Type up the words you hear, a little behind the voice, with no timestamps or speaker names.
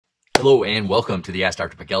Hello and welcome to the Ask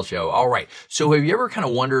Dr. Pickel show. All right. So have you ever kind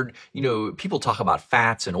of wondered, people talk about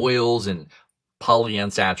fats and oils and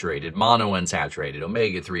polyunsaturated, monounsaturated,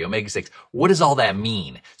 omega-3, omega-6. What does all that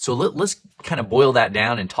mean? So let's kind of boil that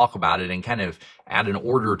down and talk about it and kind of add an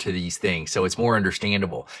order to these things so it's more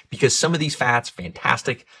understandable. Because some of these fats,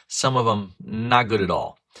 fantastic. Some of them, not good at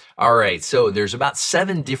all. All right. So there's about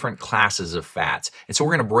 7 different classes of fats. And so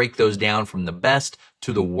we're going to break those down from the best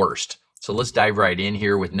to the worst. So let's dive right in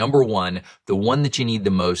here with number 1, the one that you need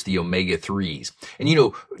the most, the omega-3s.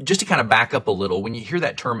 And just to kind of back up a little, when you hear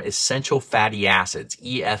that term essential fatty acids,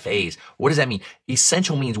 EFAs, what does that mean?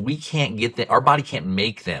 Essential means we can't get them, our body can't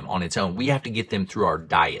make them on its own. We have to get them through our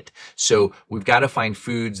diet. So we've got to find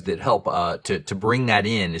foods that help to bring that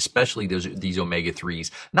in, especially these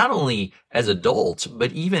omega-3s, not only as adults,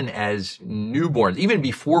 but even as newborns. Even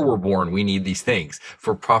before we're born, we need these things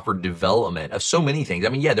for proper development of so many things. I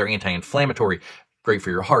mean, yeah, they're anti-inflammatory, great for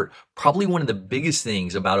your heart. Probably one of the biggest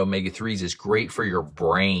things about omega-3s is great for your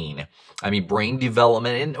brain. I mean, brain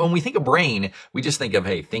development. And when we think of brain, we just think of,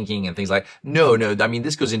 hey, thinking and things like, no. I mean,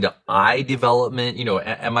 this goes into eye development.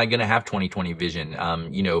 Am I going to have 20/20 vision?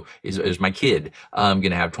 Is my kid going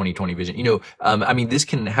to have 20/20 vision? I mean, this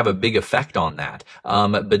can have a big effect on that.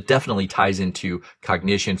 But definitely ties into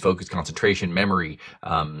cognition, focus, concentration, memory,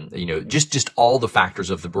 just all the factors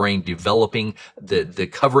of the brain developing, the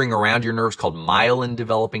covering around your nerves called myelin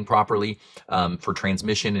developing properly, for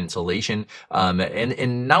transmission, insulation,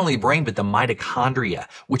 and not only the brain, but the mitochondria,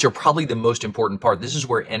 which are probably the most important part. This is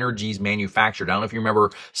where energy is manufactured. I don't know if you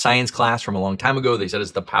remember science class from a long time ago. They said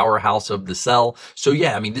it's the powerhouse of the cell. So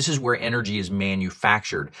yeah, I mean, this is where energy is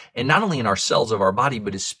manufactured. And not only in our cells of our body,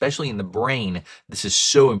 but especially in the brain. This is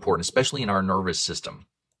so important, especially in our nervous system.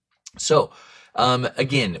 So,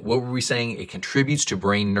 again, what were we saying? It contributes to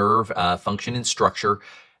brain nerve function and structure.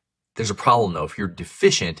 There's a problem though. If you're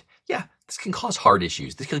deficient, this can cause heart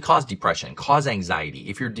issues. This can cause depression, cause anxiety.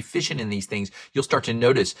 If you're deficient in these things, you'll start to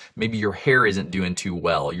notice maybe your hair isn't doing too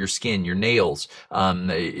well, your skin, your nails.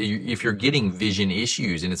 If you're getting vision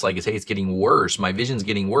issues and it's like, hey, it's getting worse. My vision's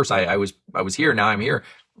getting worse. I was here, now I'm here.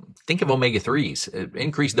 Think of omega-3s,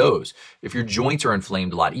 increase those. If your joints are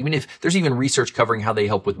inflamed a lot, even if there's even research covering how they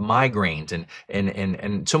help with migraines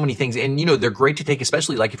and so many things. And, they're great to take,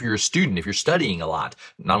 especially like if you're a student, if you're studying a lot,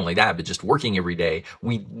 not only that, but just working every day.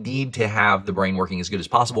 We need to have the brain working as good as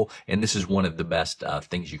possible. And this is one of the best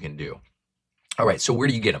things you can do. All right. So where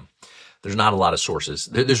do you get them? There's not a lot of sources.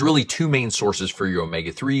 There's really 2 main sources for your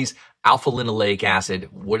omega-3s, alpha-linoleic acid.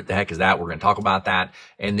 What the heck is that? We're going to talk about that.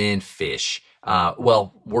 And then fish.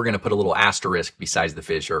 Well, we're going to put a little asterisk besides the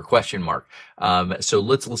fish or a question mark. So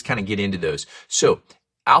let's kind of get into those. So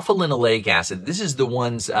alpha-linoleic acid, this is the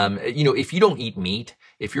ones, if you don't eat meat,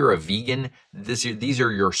 if you're a vegan, these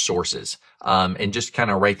are your sources. And just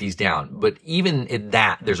kind of write these down. But even at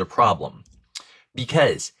that, there's a problem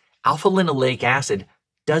because alpha-linoleic acid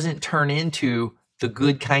doesn't turn into the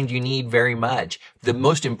good kind you need very much. The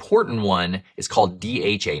most important one is called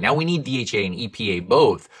DHA. Now we need DHA and EPA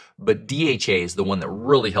both, but DHA is the one that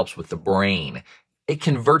really helps with the brain. It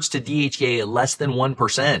converts to DHA at less than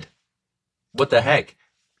 1%. What the heck?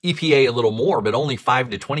 EPA a little more, but only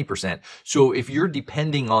 5 to 20%. So if you're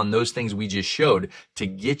depending on those things we just showed to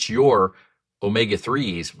get your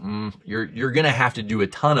omega-3s, you're going to have to do a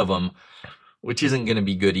ton of them, which isn't going to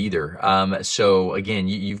be good either. So again,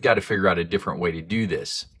 you've got to figure out a different way to do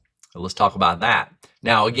this. So let's talk about that.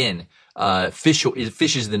 Now, again, fish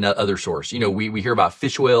is the other source. We hear about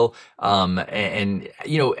fish oil,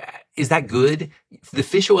 is that good? The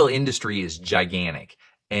fish oil industry is gigantic.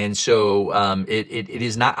 And so, it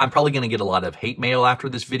is not, I'm probably going to get a lot of hate mail after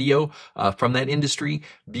this video, from that industry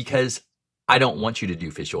because I don't want you to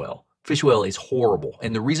do fish oil. Fish oil is horrible.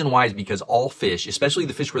 And the reason why is because all fish, especially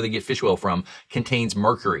the fish where they get fish oil from, contains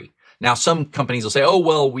mercury. Now, some companies will say, oh,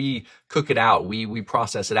 well, we cook it out. We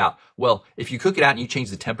process it out. Well, if you cook it out and you change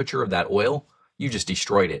the temperature of that oil, you just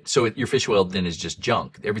destroyed it. So your fish oil then is just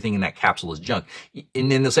junk. Everything in that capsule is junk.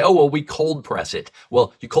 And then they'll say, oh, well, we cold press it.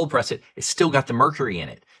 Well, you cold press it, it's still got the mercury in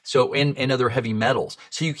it. So, and other heavy metals.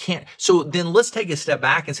 So you can't, so then let's take a step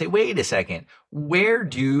back and say, wait a second, where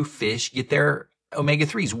do fish get their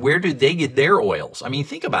omega-3s? Where do they get their oils? I mean,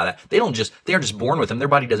 think about it. They aren't just born with them. Their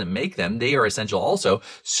body doesn't make them. They are essential also.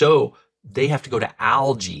 So they have to go to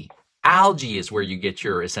algae. Algae is where you get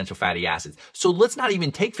your essential fatty acids. So let's not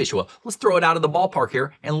even take fish oil. Let's throw it out of the ballpark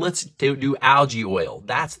here and let's do algae oil.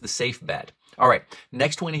 That's the safe bet. All right,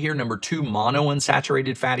 next one here, number 2,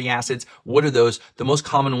 monounsaturated fatty acids. What are those? The most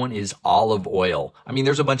common one is olive oil. I mean,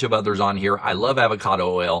 there's a bunch of others on here. I love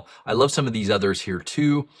avocado oil. I love some of these others here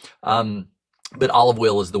too. but olive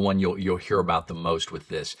oil is the one you'll hear about the most with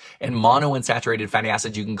this. And monounsaturated fatty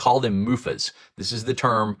acids, you can call them MUFAs. This is the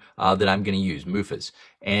term that I'm going to use, MUFAs.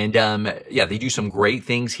 And yeah, they do some great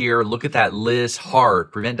things here. Look at that list: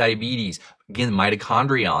 heart, prevent diabetes. Again,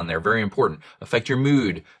 mitochondria on there, very important. Affect your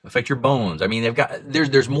mood, affect your bones. I mean, they've got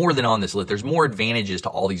there's more than on this list. There's more advantages to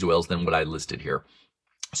all these oils than what I listed here.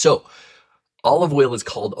 So, olive oil is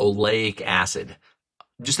called oleic acid.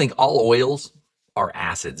 Just think all oils are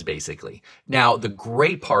acids, basically. Now, the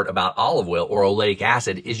great part about olive oil or oleic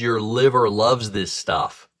acid is your liver loves this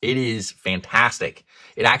stuff. It is fantastic.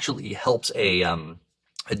 It actually helps a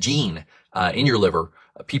gene in your liver,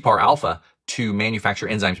 PPAR alpha, to manufacture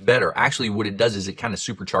enzymes better. Actually, what it does is it kind of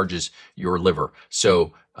supercharges your liver.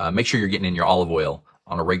 So make sure you're getting in your olive oil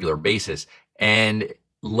on a regular basis. And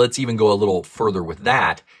let's even go a little further with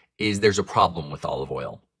that, is there's a problem with olive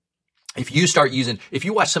oil. If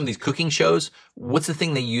you watch some of these cooking shows, what's the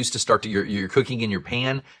thing they use to start your cooking in your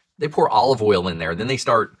pan? They pour olive oil in there. Then they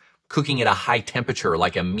start cooking at a high temperature,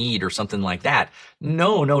 like a meat or something like that.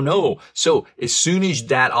 No, no, no. So as soon as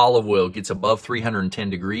that olive oil gets above 310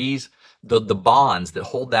 degrees, the bonds that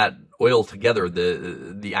hold that oil together,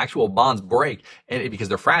 the actual bonds break, and because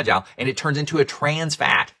they're fragile, and it turns into a trans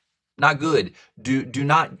fat. Not good. Do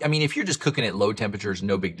not, I mean, if you're just cooking at low temperatures,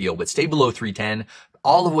 no big deal, but stay below 310.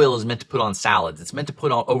 Olive oil is meant to put on salads. It's meant to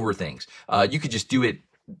put on over things. You could just do it,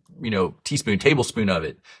 teaspoon, tablespoon of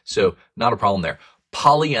it. So not a problem there.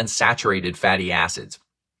 Polyunsaturated fatty acids.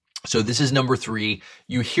 So this is number 3.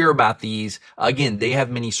 You hear about these. Again, they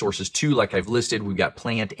have many sources too, like I've listed. We've got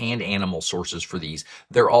plant and animal sources for these.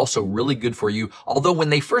 They're also really good for you. Although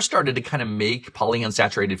when they first started to kind of make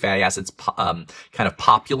polyunsaturated fatty acids kind of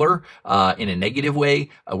popular in a negative way,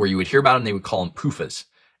 where you would hear about them, they would call them PUFAs.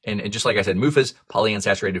 And just like I said, MUFAs,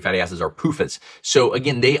 polyunsaturated fatty acids, are PUFAs. So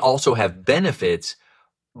again, they also have benefits,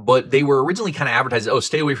 but they were originally kind of advertised, oh,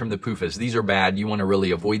 stay away from the PUFAs. These are bad. You want to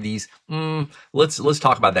really avoid these. Let's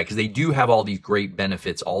talk about that, because they do have all these great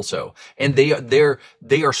benefits also. And they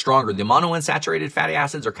are stronger. The monounsaturated fatty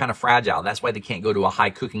acids are kind of fragile. That's why they can't go to a high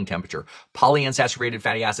cooking temperature. Polyunsaturated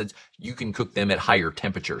fatty acids, you can cook them at higher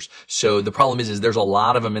temperatures. So the problem is there's a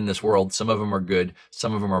lot of them in this world. Some of them are good.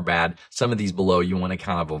 Some of them are bad. Some of these below you want to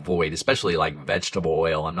kind of avoid, especially like vegetable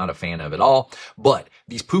oil. I'm not a fan of it all. But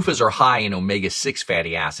these PUFAs are high in omega-6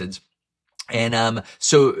 fatty acids. And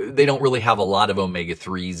so they don't really have a lot of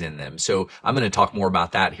omega-3s in them. So I'm going to talk more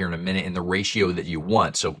about that here in a minute, in the ratio that you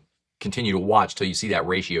want. So continue to watch till you see that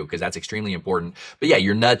ratio, because that's extremely important. But yeah,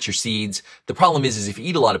 your nuts, your seeds. The problem is if you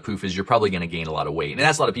eat a lot of PUFAs, you're probably going to gain a lot of weight. And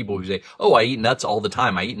that's a lot of people who say, oh, I eat nuts all the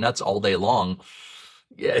time. I eat nuts all day long.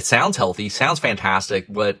 Yeah, it sounds healthy, sounds fantastic,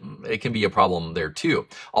 but it can be a problem there too.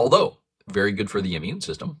 Although very good for the immune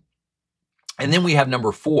system. And then we have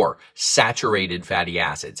number 4, saturated fatty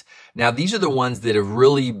acids. Now, these are the ones that have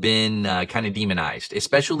really been kind of demonized,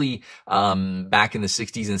 especially back in the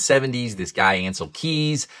 60s and 70s. This guy, Ansel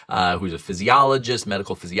Keys, who's a physiologist,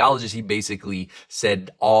 medical physiologist, he basically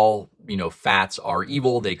said all fats are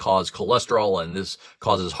evil. They cause cholesterol, and this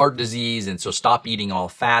causes heart disease. And so stop eating all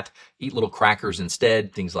fat, eat little crackers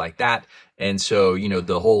instead, things like that. And so,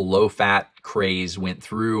 the whole low fat craze went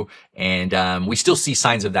through, and we still see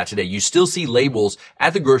signs of that today. You still see labels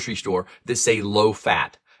at the grocery store that say low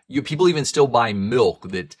fat. People even still buy milk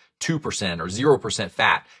that's 2% or 0%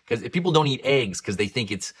 fat, because people don't eat eggs because they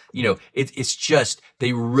think it's, it's just,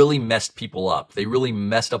 they really messed people up. They really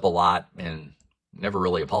messed up a lot and never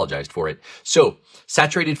really apologized for it. So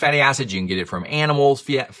saturated fatty acids, you can get it from animals,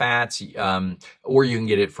 fats, or you can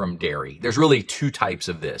get it from dairy. There's really 2 types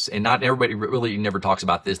of this, and not everybody really never talks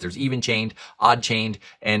about this. There's even chained, odd chained,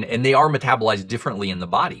 and they are metabolized differently in the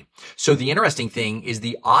body. So the interesting thing is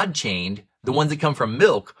the odd chained, the ones that come from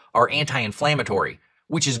milk, are anti-inflammatory,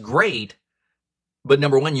 which is great. But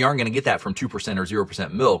number 1, you aren't going to get that from 2% or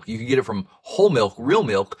 0% milk. You can get it from whole milk, real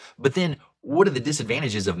milk, but then what are the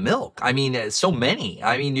disadvantages of milk? I mean, so many.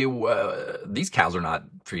 I mean, these cows are not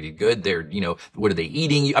treated good. They're, what are they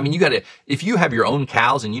eating? I mean, if you have your own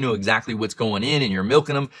cows and you know exactly what's going in and you're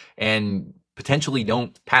milking them and potentially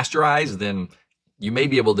don't pasteurize, then you may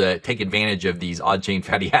be able to take advantage of these odd chain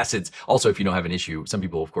fatty acids. Also, if you don't have an issue, some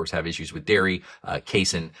people, of course, have issues with dairy,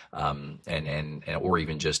 casein, and or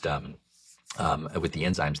even just, with the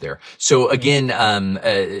enzymes there. So again,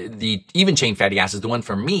 the even chain fatty acids, the one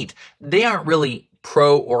from meat, they aren't really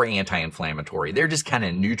pro or anti-inflammatory. They're just kind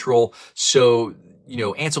of neutral. So,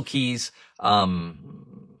 Ansel Keys, I'm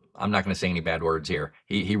not going to say any bad words here.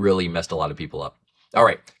 He really messed a lot of people up. All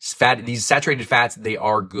right. These saturated fats, they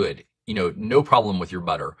are good. No problem with your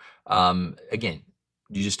butter. Again,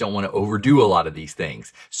 You just don't want to overdo a lot of these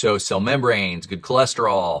things. So cell membranes, good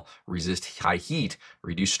cholesterol, resist high heat,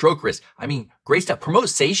 reduce stroke risk. I mean, great stuff. Promote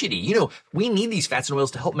satiety. You know, we need these fats and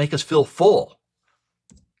oils to help make us feel full.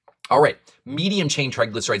 All right, medium chain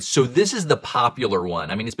triglycerides. So this is the popular one.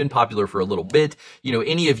 I mean, it's been popular for a little bit. You know,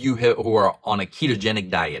 any of you who are on a ketogenic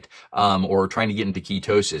diet or trying to get into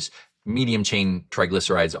ketosis, medium chain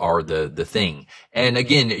triglycerides are the thing. And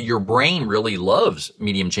again, your brain really loves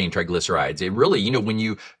medium chain triglycerides. It really, you know, when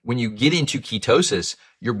you get into ketosis,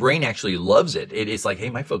 your brain actually loves it. It's like,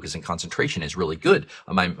 hey, my focus and concentration is really good.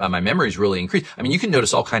 My memory is really increased. I mean, you can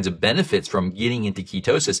notice all kinds of benefits from getting into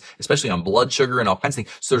ketosis, especially on blood sugar and all kinds of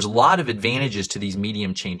things. So there's a lot of advantages to these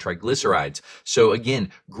medium chain triglycerides. So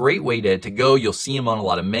again, great way to go. You'll see them on a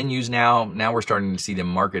lot of menus now. Now we're starting to see them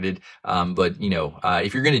marketed. But you know,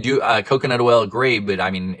 if you're going to do coconut oil, great. But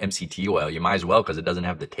I mean, MCT oil, you might as well because it doesn't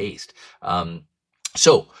have the taste.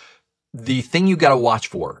 So the thing you got to watch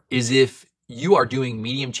for is if you are doing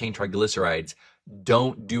medium chain triglycerides,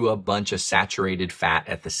 don't do a bunch of saturated fat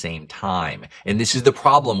at the same time. And this is the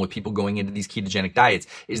problem with people going into these ketogenic diets,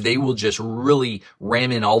 is they will just really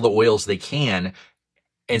ram in all the oils they can.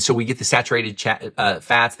 And so we get the saturated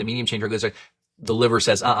fats, the medium chain triglycerides. The liver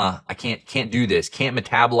says, I can't do this, can't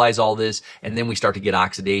metabolize all this. And then we start to get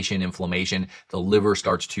oxidation, inflammation. The liver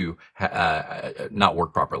starts to not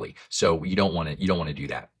work properly. So you don't want to do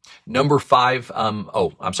that. Number 5,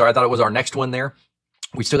 oh, I'm sorry. I thought it was our next one there.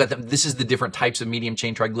 We still got them. This is the different types of medium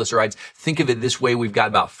chain triglycerides. Think of it this way. We've got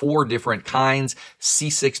about 4 different kinds,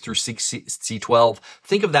 C6 through C12.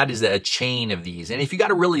 Think of that as a chain of these. And if you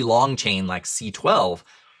got a really long chain like C12,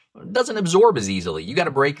 it doesn't absorb as easily. You got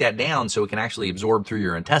to break that down so it can actually absorb through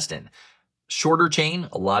your intestine. Shorter chain,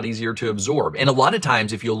 a lot easier to absorb. And a lot of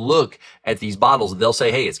times, if you look at these bottles, they'll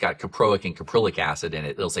say, hey, it's got caproic and caprylic acid in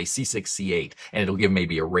it. They'll say C6, C8, and it'll give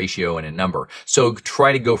maybe a ratio and a number. So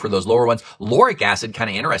try to go for those lower ones. Lauric acid, kind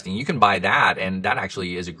of interesting. You can buy that, and that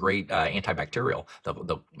actually is a great antibacterial.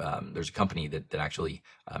 There's a company that actually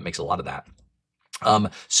makes a lot of that.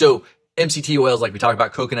 So MCT oils, like we talked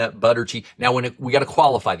about, coconut, butter, cheese. Now, we got to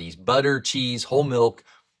qualify these: butter, cheese, whole milk,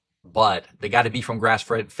 but they got to be from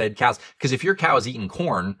grass-fed cows. Because if your cow is eating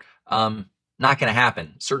corn, not going to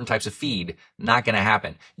happen. Certain types of feed, not going to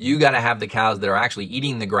happen. You got to have the cows that are actually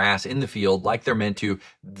eating the grass in the field like they're meant to.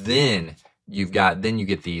 Then you get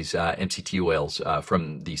these MCT oils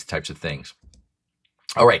from these types of things.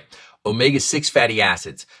 All right. Omega-6 fatty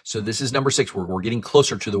acids. So this is number 6. We're getting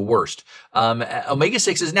closer to the worst.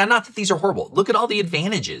 Omega-6 is now, not that these are horrible. Look at all the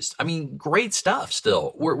advantages. I mean, great stuff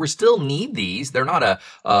still. We still need these. They're not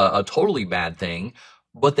a totally bad thing,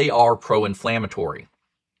 but they are pro-inflammatory.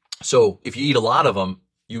 So if you eat a lot of them,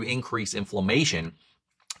 you increase inflammation.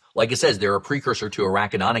 Like it says, they're a precursor to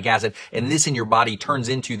arachidonic acid, and this in your body turns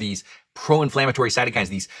into these pro-inflammatory cytokines,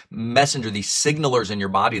 these these signalers in your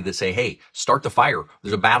body that say, hey, start the fire.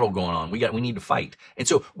 There's a battle going on. We need to fight. And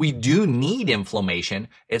so we do need inflammation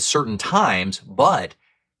at certain times, but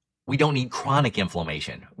we don't need chronic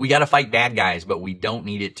inflammation. We got to fight bad guys, but we don't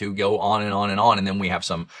need it to go on and on and on, and then we have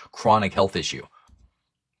some chronic health issue.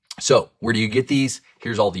 So where do you get these?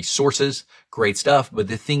 Here's all these sources. Great stuff. But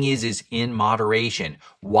the thing is in moderation.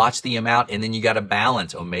 Watch the amount, and then you got to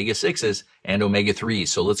balance omega-6s and omega-3s.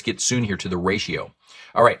 So let's get soon here to the ratio.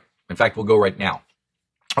 All right. In fact, we'll go right now.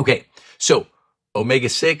 Okay. So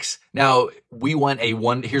omega-6. Now we want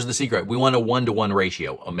here's the secret. We want a 1-to-1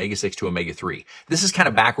 ratio, omega-6 to omega-3. This is kind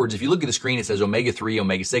of backwards. If you look at the screen, it says omega-3,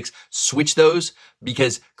 omega-6. Switch those,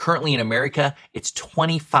 because currently in America, it's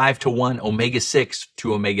 25-to-1 omega-6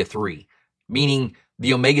 to omega-3, meaning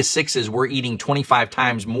the omega-6s, we're eating 25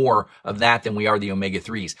 times more of that than we are the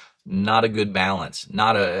omega-3s. Not a good balance.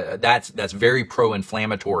 That's very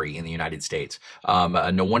pro-inflammatory in the United States.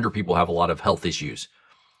 No wonder people have a lot of health issues.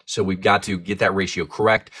 So we've got to get that ratio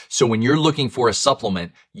correct. So when you're looking for a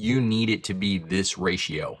supplement, you need it to be this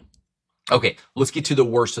ratio. Okay, let's get to the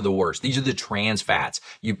worst of the worst. These are the trans fats.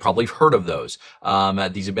 You've probably heard of those.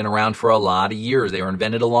 These have been around for a lot of years. They were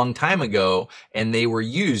invented a long time ago, and they were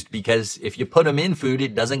used because if you put them in food,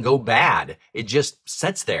 it doesn't go bad. It just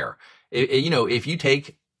sits there. If you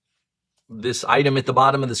take this item at the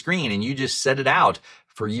bottom of the screen and you just set it out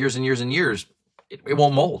for years and years and years, it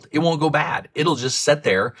won't mold. It won't go bad. It'll just sit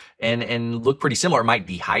there and look pretty similar. It might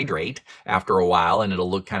dehydrate after a while and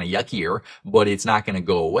it'll look kind of yuckier, but it's not going to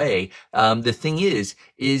go away. The thing is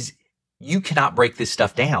you cannot break this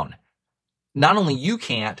stuff down. Not only you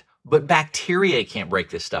can't, but bacteria can't break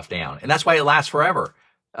this stuff down. And that's why it lasts forever.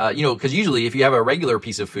 Because usually if you have a regular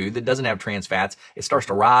piece of food that doesn't have trans fats, it starts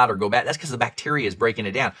to rot or go bad. That's because the bacteria is breaking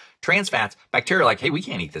it down. Trans fats, bacteria are like, hey, we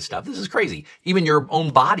can't eat this stuff. This is crazy. Even your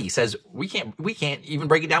own body says we can't even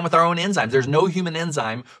break it down with our own enzymes. There's no human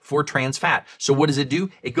enzyme for trans fat. So what does it do?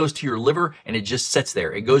 It goes to your liver and it just sits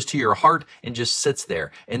there. It goes to your heart and just sits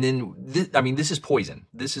there. And then, this is poison.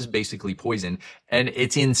 This is basically poison. And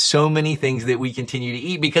it's in so many things that we continue to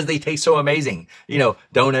eat because they taste so amazing.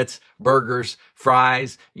 Donuts, burgers,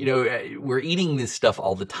 fries, we're eating this stuff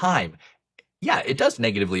all the time. Yeah, it does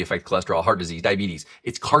negatively affect cholesterol, heart disease, diabetes.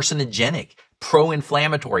 It's carcinogenic,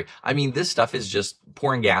 pro-inflammatory. This stuff is just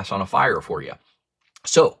pouring gas on a fire for you.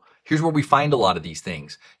 So here's where we find a lot of these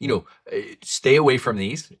things. Stay away from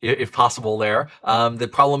these if possible there. The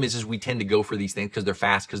problem is we tend to go for these things because they're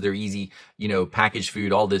fast, because they're easy, packaged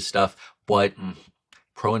food, all this stuff. But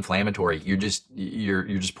pro-inflammatory, you're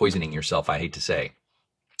just poisoning yourself, I hate to say.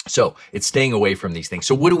 So it's staying away from these things.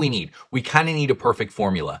 So what do we need? We kind of need a perfect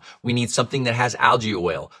formula. We need something that has algae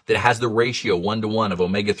oil, that has the ratio 1-to-1 of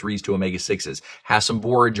omega-3s to omega-6s, has some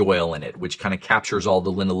borage oil in it, which kind of captures all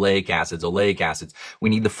the linoleic acids, oleic acids. We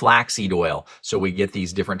need the flaxseed oil. So we get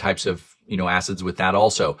these different types of acids with that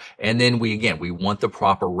also. And then we want the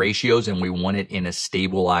proper ratios and we want it in a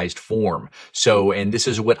stabilized form. So, and this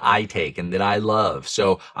is what I take and that I love.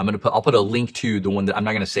 So I'll put a link to the one that I'm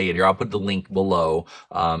not going to say it here. I'll put the link below,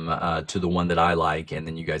 to the one that I like, and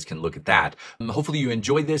then you guys can look at that. Hopefully you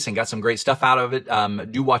enjoyed this and got some great stuff out of it.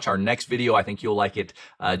 Do watch our next video. I think you'll like it,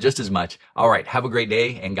 just as much. All right. Have a great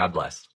day and God bless.